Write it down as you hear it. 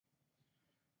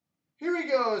Here we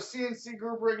go. CNC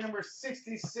group break number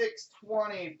 66,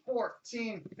 20,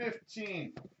 14,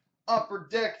 15. Upper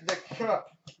Deck the Cup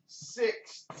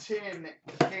 6-tin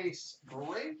case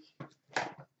break.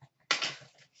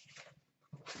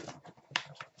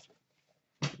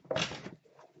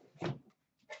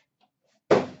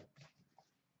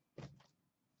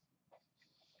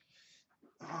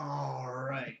 All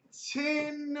right,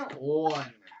 tin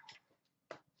 1.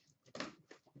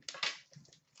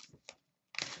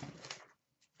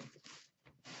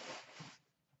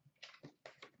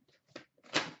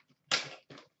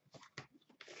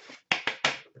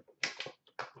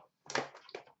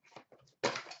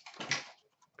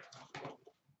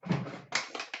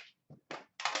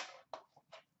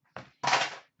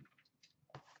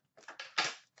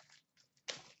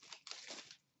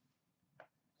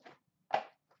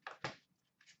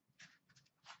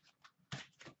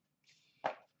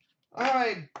 All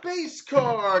right, base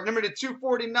card number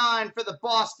 249 for the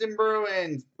Boston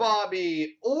Bruins,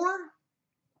 Bobby Orr.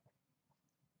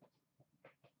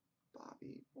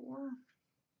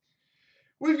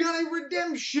 We've got a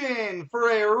redemption for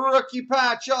a rookie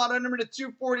patch auto number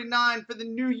 249 for the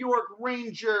New York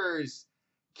Rangers,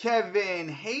 Kevin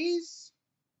Hayes.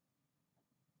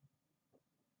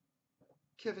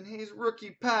 Kevin Hayes,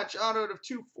 rookie patch auto of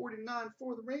 249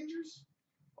 for the Rangers.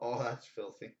 Oh, that's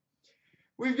filthy.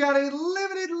 We've got a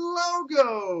limited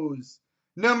logos,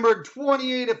 number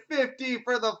 28/50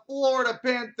 for the Florida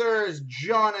Panthers,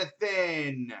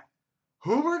 Jonathan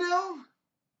Huberdeau.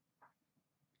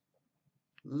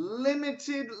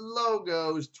 Limited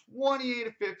logos,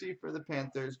 28/50 for the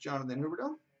Panthers, Jonathan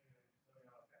Huberdeau.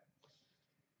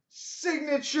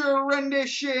 Signature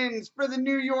renditions for the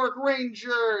New York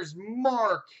Rangers,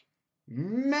 Mark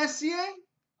Messier.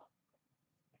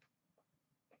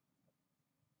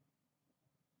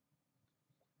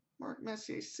 Mark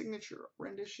Messier signature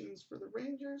renditions for the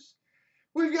Rangers.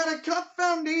 We've got a Cup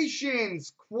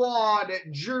Foundations quad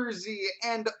jersey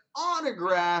and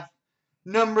autograph,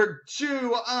 number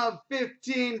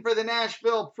 2/15 for the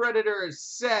Nashville Predators,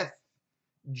 Seth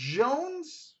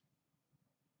Jones.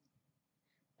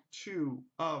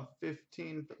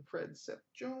 2/15 for the Preds, Seth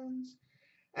Jones.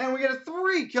 And we got a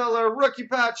 3-color rookie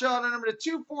patch auto number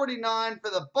 249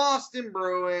 for the Boston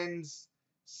Bruins,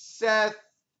 Seth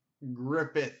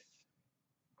Griffith.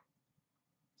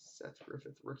 Seth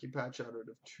Griffith, rookie patch auto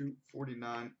of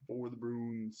 249 for the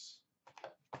Bruins.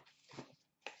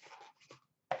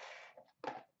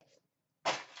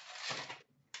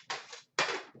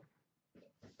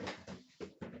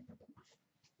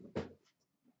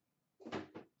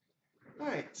 All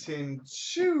right, tin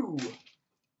 2.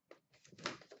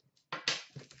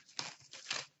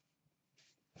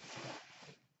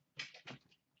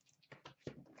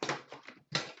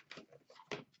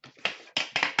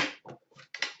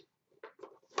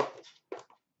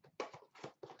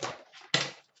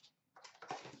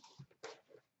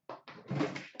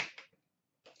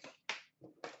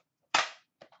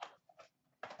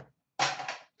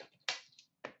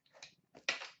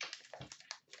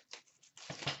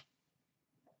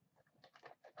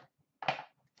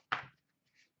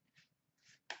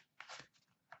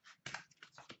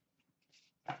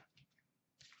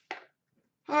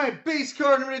 All right, base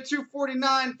card number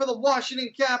 249 for the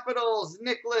Washington Capitals,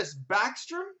 Nicholas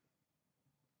Backstrom.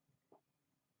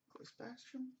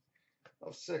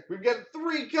 Oh, sick. We've got a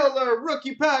 3-color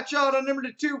rookie patch auto number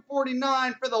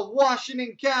 249 for the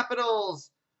Washington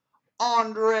Capitals,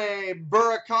 Andre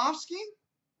Burakovsky.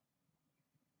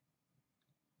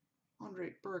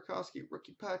 Andre Burakovsky,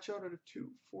 rookie patch auto to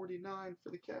 249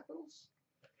 for the Capitals.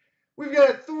 We've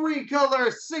got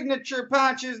 3-color signature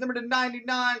patches, number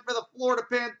 99 for the Florida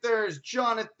Panthers,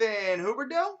 Jonathan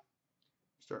Huberdeau.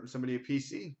 Starting somebody a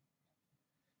PC.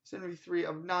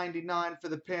 73/99 for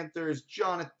the Panthers,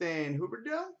 Jonathan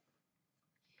Huberdeau.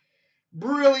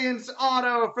 Brilliance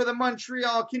auto for the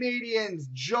Montreal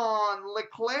Canadiens, John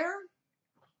LeClair.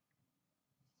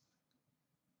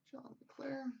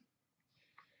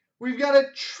 We've got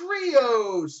a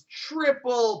Trios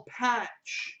triple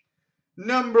patch,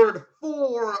 numbered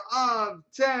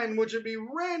 4/10, which would be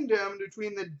random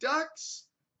between the Ducks,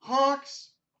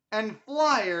 Hawks, and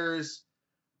Flyers.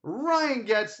 Ryan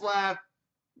Getzlaf,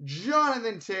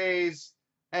 Jonathan Toews,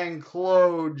 and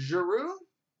Claude Giroux.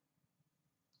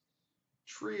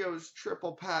 Trios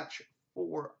triple patch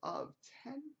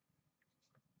 4/10.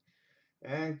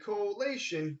 And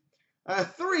collation, a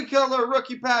 3-color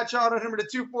rookie patch auto number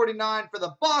 249 for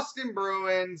the Boston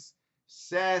Bruins,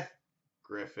 Seth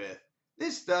Griffith.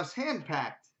 This stuff's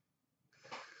hand-packed.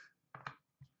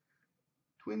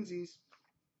 Twinsies.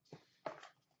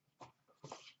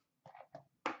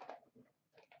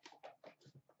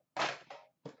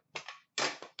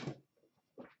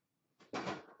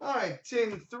 All right,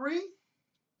 tin 3.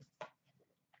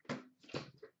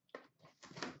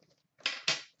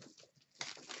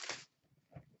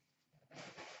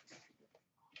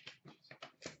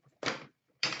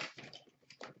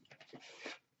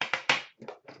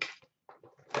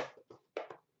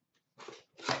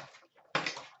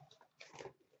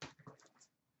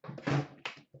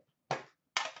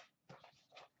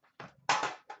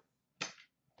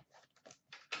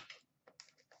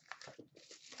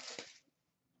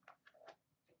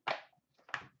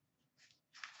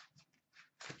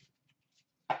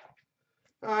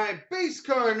 All right, base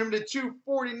card number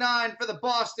 249 for the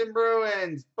Boston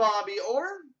Bruins, Bobby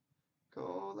Orr.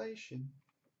 Collation.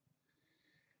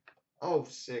 Oh,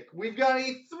 sick. We've got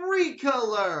a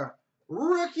 3-color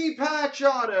rookie patch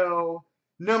auto,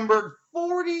 numbered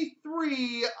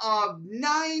 43 of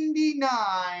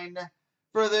 99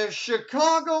 for the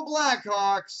Chicago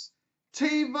Blackhawks,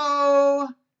 Teuvo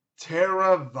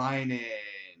Teravainen.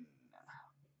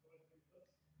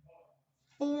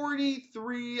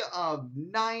 43 of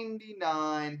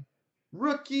 99.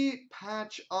 Rookie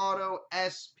patch auto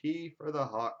SP for the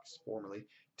Hawks, formerly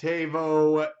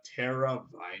Teuvo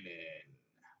Teravainen.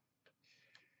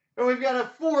 And we've got a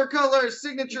 4-color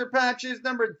signature patches,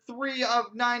 numbered 3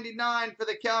 of 99 for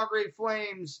the Calgary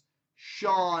Flames,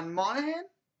 Sean Monahan.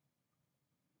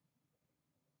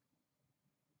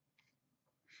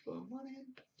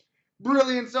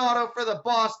 Brilliance auto for the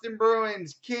Boston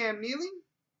Bruins, Cam Neely.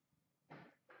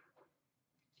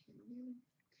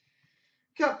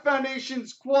 Cup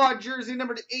Foundations quad jersey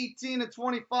numbered 18 of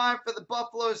 25 for the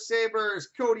Buffalo Sabres,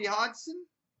 Cody Hodgson.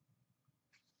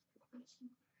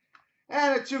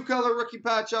 And a 2-color rookie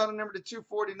patch auto numbered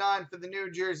 249 for the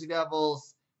New Jersey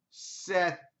Devils,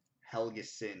 Seth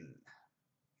Helgeson.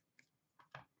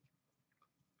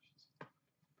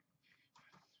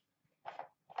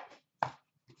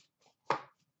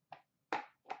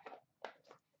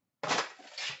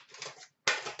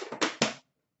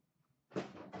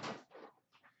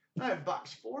 All right,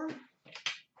 box 4.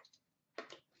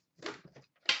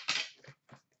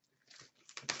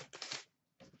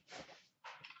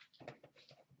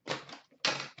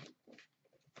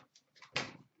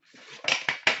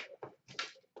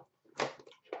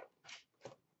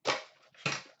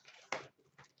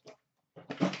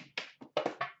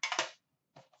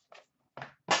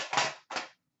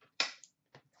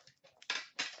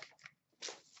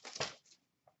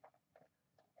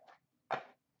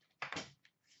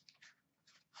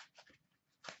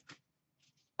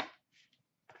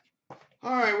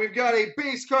 All right, we've got a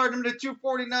base card number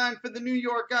 249 for the New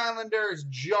York Islanders,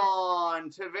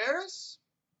 John Tavares.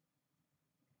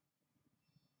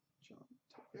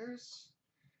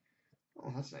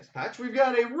 Oh, that's a nice patch. We've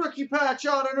got a rookie patch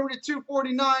auto number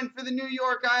 249 for the New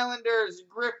York Islanders,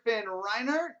 Griffin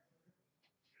Reinhart.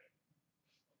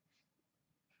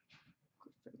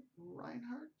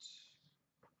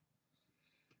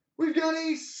 We've got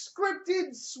a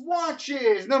scripted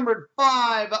swatches, numbered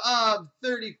 5 of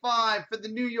 35 for the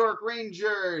New York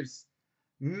Rangers,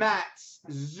 Mats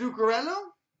Zuccarello.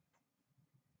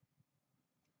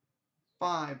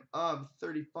 5 of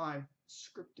 35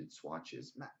 scripted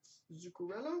swatches, Mats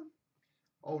Zuccarello.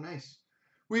 Oh, nice.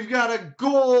 We've got a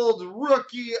gold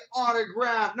rookie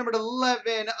autograph, numbered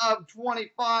 11 of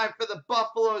 25 for the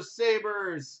Buffalo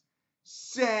Sabres,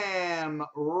 Sam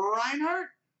Reinhart.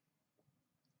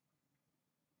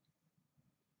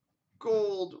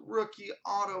 Gold rookie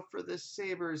auto for the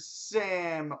Sabres,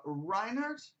 Sam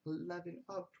Reinhart, 11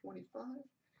 of 25.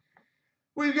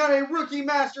 We've got a rookie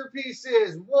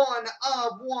masterpieces, 1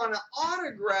 of 1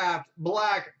 autographed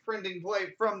black printing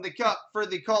plate from the Cup for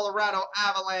the Colorado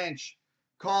Avalanche,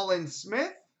 Colin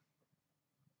Smith.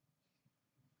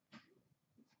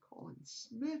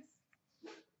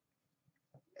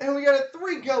 And we got a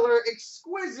 3-color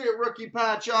exquisite rookie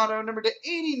patch auto, number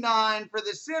 89 for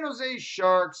the San Jose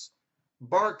Sharks,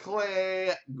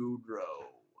 Barclay Goodrow.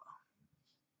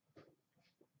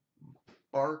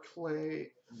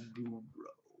 Barclay Goodrow.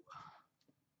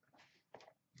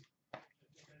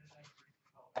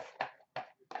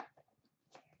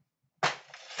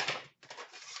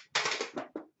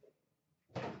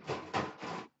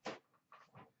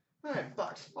 All right,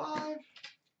 box 5.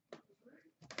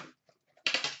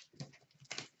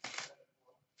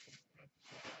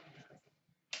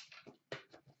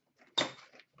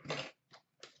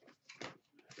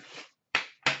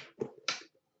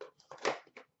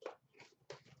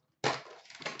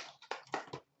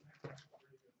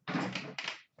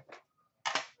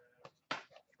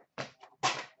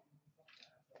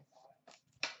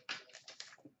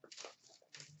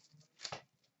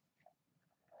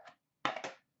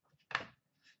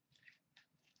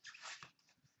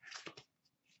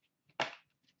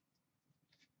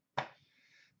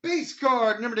 Base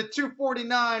card number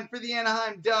 /249 for the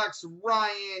Anaheim Ducks,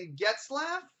 Ryan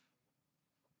Getzlaf.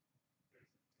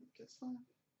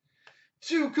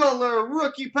 Two-color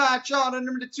rookie patch auto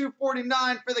number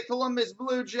 /249 for the Columbus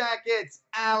Blue Jackets,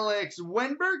 Alex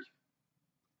Wenberg.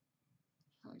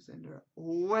 Alexander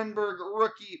Wenberg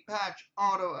rookie patch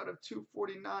auto out of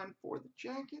 /249 for the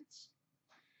Jackets.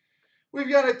 We've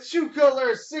got a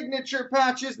two-color signature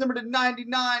patches number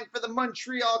 /99 for the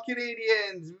Montreal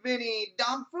Canadiens, Vinny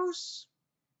Damphousse.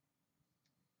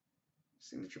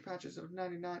 Signature patches of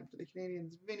 99 for the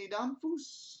Canadiens, Vinny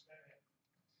Damphousse.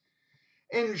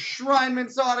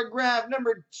 Enshrinement's autograph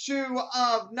number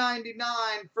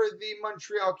 2/99 for the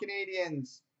Montreal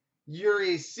Canadiens,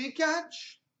 Yuri Sikac.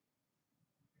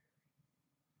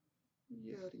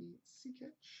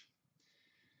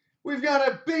 We've got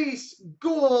a base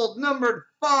gold numbered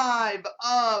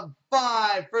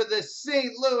 5/5 for the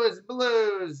St. Louis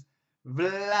Blues,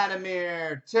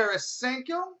 Vladimir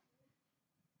Tarasenko.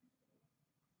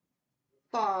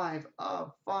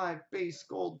 5/5 base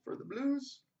gold for the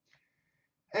Blues.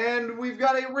 And we've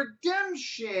got a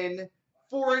redemption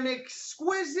for an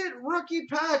exquisite rookie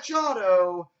patch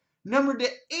auto, number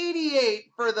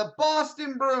 /88 for the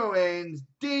Boston Bruins,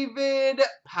 David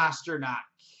Pastrnak.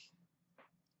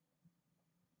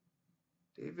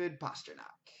 David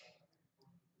Pastrnak.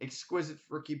 Exquisite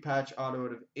rookie patch auto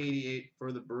out of 88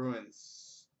 for the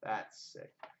Bruins. That's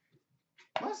sick.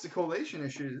 Minus the collation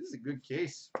issues, this is a good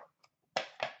case.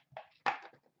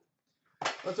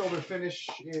 Let's over finish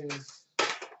is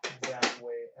that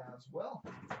way as well.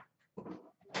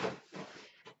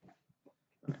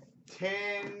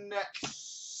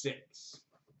 10-6.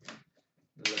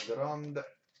 Le Grand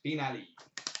Finale.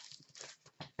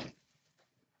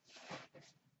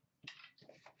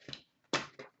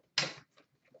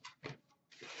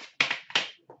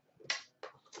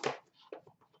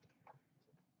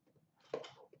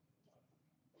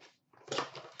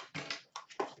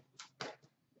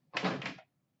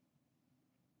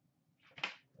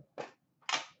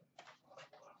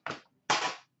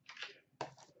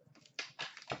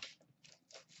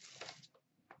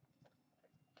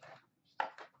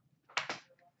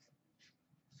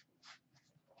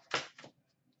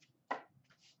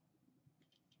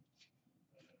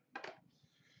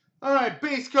 All right,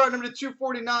 base card number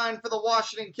 /249 for the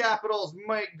Washington Capitals,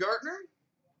 Mike Gartner.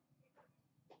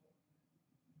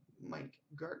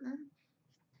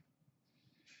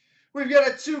 We've got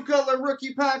a two-color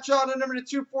rookie patch auto number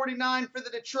 /249 for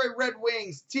the Detroit Red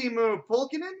Wings, Teemu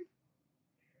Pulkkinen.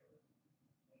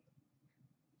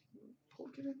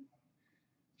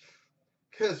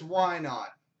 Because why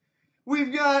not?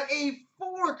 We've got a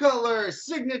four-color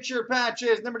signature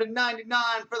patches, number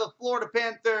 /99 for the Florida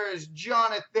Panthers,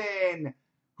 Jonathan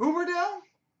Huberdeau.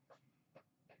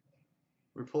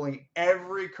 We're pulling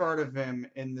every card of him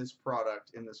in this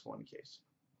product in this one case.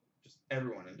 Just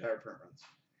everyone, entire print runs.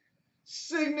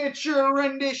 Signature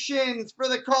renditions for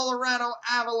the Colorado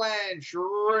Avalanche,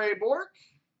 Ray Bourque.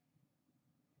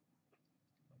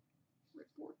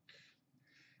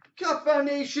 Cup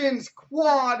Foundations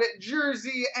quad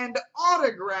jersey and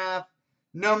autograph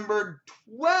numbered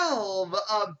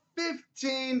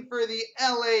 12/15 for the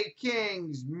LA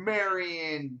Kings,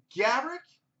 Marian Gaborik.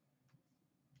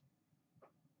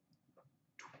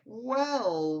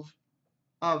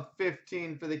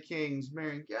 12/15 for the Kings,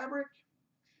 Marian Gaborik.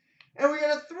 And we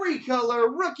got a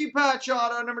three-color rookie patch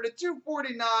auto number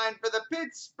 /249 for the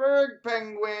Pittsburgh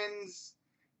Penguins,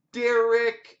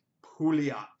 Derek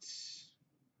Pouliot.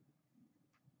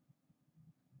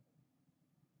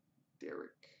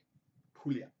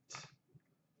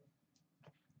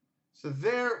 So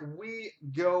there we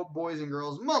go, boys and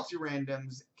girls.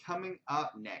 Multi-randoms coming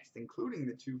up next, including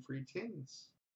the 2 free tins.